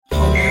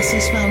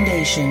Glasses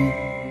Foundation.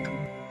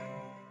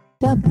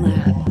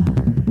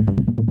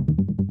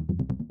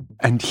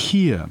 And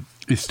here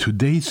is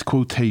today's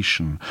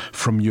quotation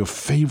from your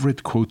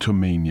favorite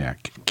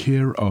quotomaniac,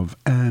 care of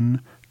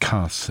Anne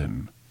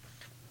Carson.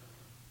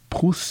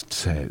 Proust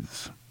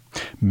says,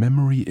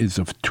 "Memory is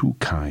of two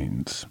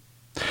kinds.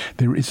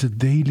 There is a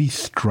daily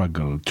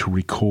struggle to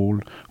recall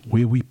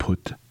where we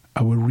put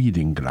our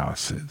reading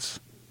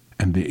glasses,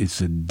 and there is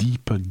a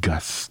deeper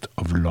gust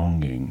of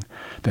longing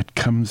that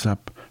comes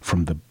up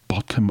from the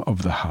bottom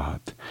of the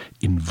heart,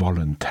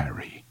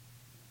 involuntary,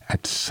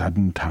 at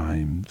sudden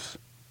times,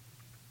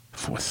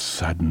 for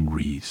sudden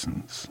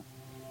reasons."